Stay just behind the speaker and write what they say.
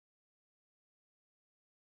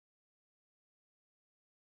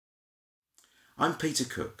I'm Peter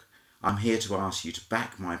Cook. I'm here to ask you to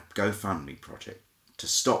back my GoFundMe project to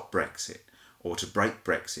stop Brexit, or to break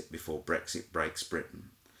Brexit before Brexit breaks Britain.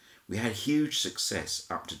 We had huge success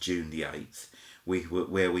up to June the 8th,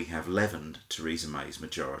 where we have leavened Theresa May's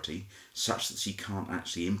majority such that she can't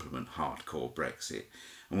actually implement hardcore Brexit,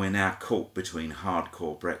 and we're now caught between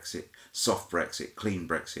hardcore Brexit, soft Brexit, clean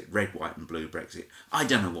Brexit, red, white and blue Brexit. I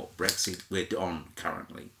don't know what Brexit we're on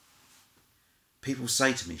currently. People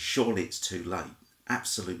say to me, surely it's too late.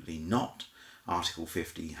 Absolutely not. Article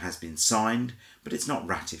 50 has been signed, but it's not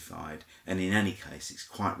ratified, and in any case it's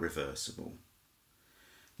quite reversible.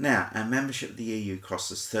 Now, our membership of the EU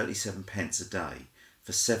costs us 37 pence a day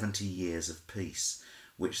for 70 years of peace,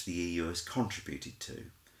 which the EU has contributed to.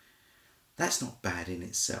 That's not bad in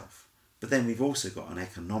itself, but then we've also got an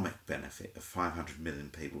economic benefit of 500 million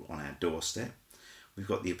people on our doorstep. We've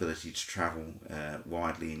got the ability to travel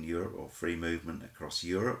widely in Europe, or free movement across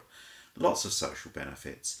Europe. Lots of social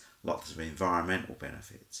benefits, lots of environmental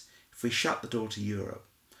benefits. If we shut the door to Europe,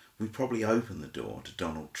 we probably open the door to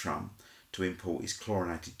Donald Trump to import his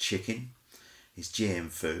chlorinated chicken, his GM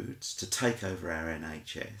foods, to take over our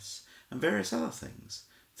NHS and various other things.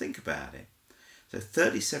 Think about it. So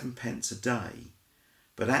 37 pence a day,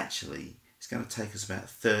 but actually it's going to take us about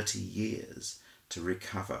 30 years to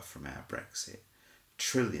recover from our Brexit.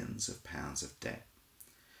 Trillions of pounds of debt.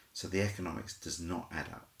 So the economics does not add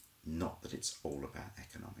up. Not that it's all about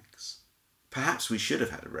economics. Perhaps we should have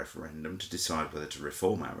had a referendum to decide whether to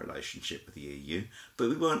reform our relationship with the EU, but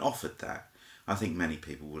we weren't offered that. I think many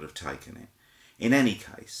people would have taken it. In any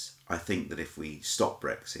case, I think that if we stop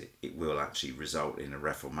Brexit, it will actually result in a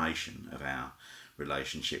reformation of our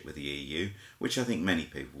relationship with the EU, which I think many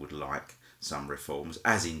people would like some reforms,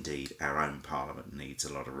 as indeed our own Parliament needs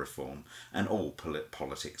a lot of reform, and all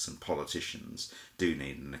politics and politicians do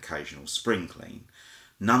need an occasional spring clean.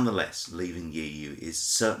 Nonetheless, leaving the EU is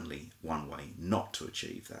certainly one way not to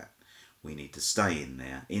achieve that. We need to stay in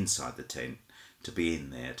there, inside the tent, to be in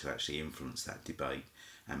there to actually influence that debate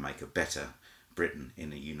and make a better Britain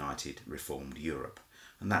in a united, reformed Europe.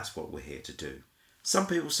 And that's what we're here to do. Some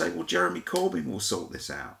people say, well, Jeremy Corbyn will sort this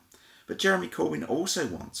out. But Jeremy Corbyn also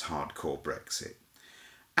wants hardcore Brexit.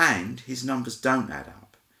 And his numbers don't add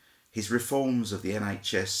up. His reforms of the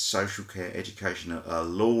NHS, social care, education are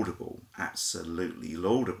laudable, absolutely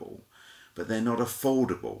laudable, but they're not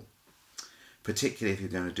affordable, particularly if you're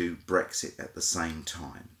going to do Brexit at the same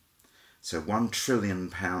time. So £1 trillion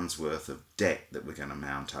worth of debt that we're going to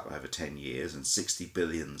mount up over 10 years and 60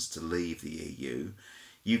 billions to leave the EU,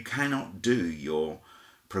 you cannot do your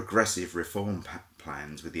progressive reform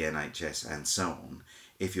plans with the NHS and so on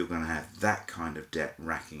if you're going to have that kind of debt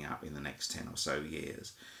racking up in the next 10 or so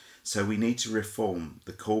years. So we need to reform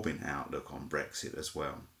the Corbyn outlook on Brexit as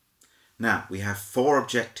well. Now, we have 4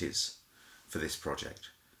 objectives for this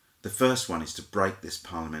project. The first one is to break this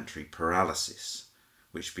parliamentary paralysis,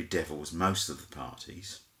 which bedevils most of the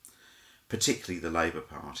parties, particularly the Labour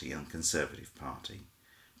Party and Conservative Party.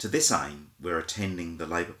 To this aim, we're attending the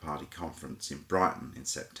Labour Party conference in Brighton in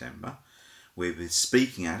September. We'll be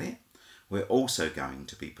speaking at it. We're also going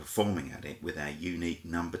to be performing at it with our unique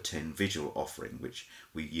number 10 visual offering, which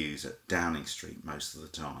we use at Downing Street most of the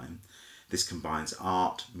time. This combines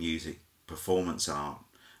art, music, performance art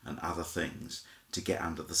and other things to get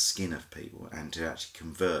under the skin of people and to actually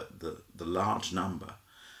convert the large number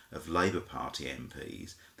of Labour Party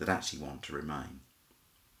MPs that actually want to remain.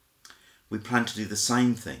 We plan to do the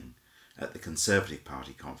same thing at the Conservative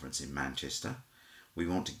Party conference in Manchester. We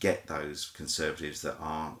want to get those Conservatives that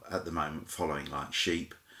are at the moment following like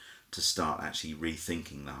sheep to start actually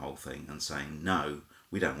rethinking the whole thing and saying, no,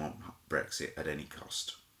 we don't want Brexit at any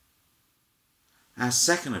cost. Our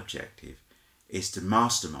second objective is to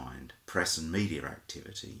mastermind press and media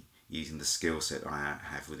activity using the skill set I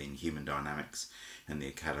have within Human Dynamics and the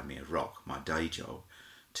Academy of Rock, my day job,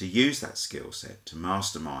 to use that skill set to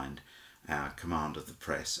mastermind our command of the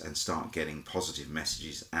press and start getting positive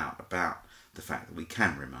messages out about the fact that we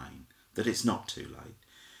can remain, that it's not too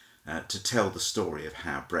late, to tell the story of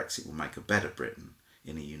how Brexit will make a better Britain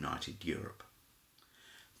in a united Europe.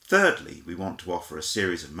 Thirdly, we want to offer a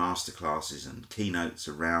series of masterclasses and keynotes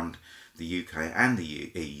around the UK and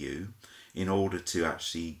the EU in order to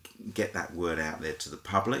actually get that word out there to the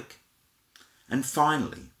public. And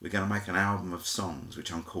finally, we're going to make an album of songs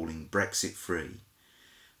which I'm calling Brexit Free.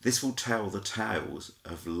 This will tell the tales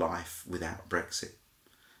of life without Brexit,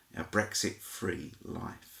 a Brexit-free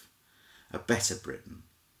life, a better Britain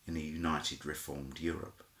in a united, reformed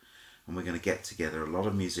Europe. And we're going to get together a lot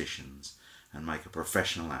of musicians and make a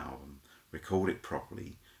professional album, record it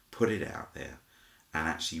properly, put it out there, and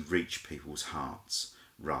actually reach people's hearts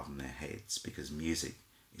rather than their heads, because music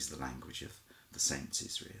is the language of the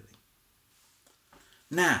senses, really.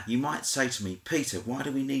 Now, you might say to me, Peter, why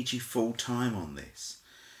do we need you full time on this?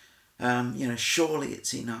 Surely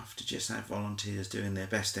it's enough to just have volunteers doing their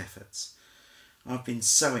best efforts. I've been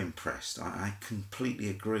so impressed. I completely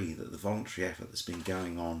agree that the voluntary effort that's been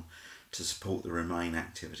going on to support the Remain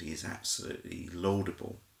activity is absolutely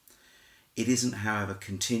laudable. It isn't, however,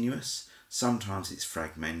 continuous. Sometimes it's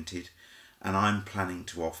fragmented, and I'm planning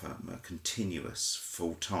to offer a continuous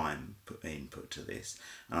full-time input to this,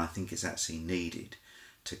 and I think it's actually needed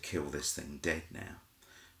to kill this thing dead now,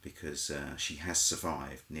 because she has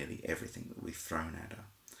survived nearly everything that we've thrown at her.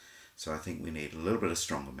 So I think we need a little bit of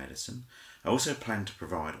stronger medicine. I also plan to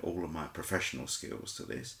provide all of my professional skills to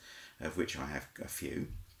this, of which I have a few.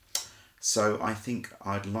 So I think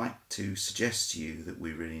I'd like to suggest to you that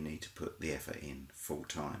we really need to put the effort in full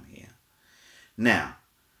time here. Now,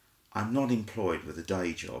 I'm not employed with a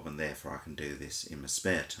day job, and therefore I can do this in my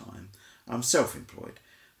spare time. I'm self-employed,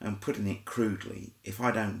 and putting it crudely, if I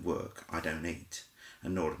don't work, I don't eat,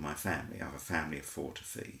 and nor does my family. I have a family of 4 to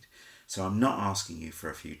feed. So I'm not asking you for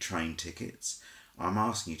a few train tickets. I'm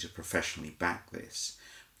asking you to professionally back this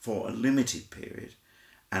for a limited period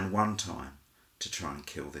and one time to try and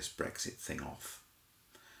kill this Brexit thing off.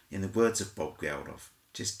 In the words of Bob Geldof,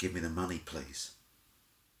 just give me the money, please.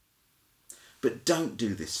 But don't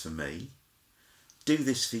do this for me. Do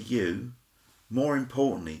this for you. More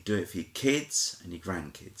importantly, do it for your kids and your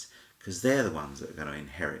grandkids, because they're the ones that are going to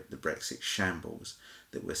inherit the Brexit shambles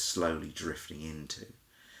that we're slowly drifting into.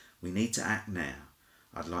 We need to act now.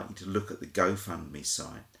 I'd like you to look at the GoFundMe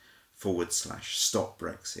site /Stop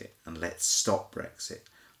Brexit, and let's stop Brexit.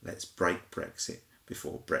 Let's break Brexit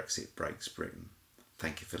before Brexit breaks Britain.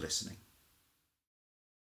 Thank you for listening.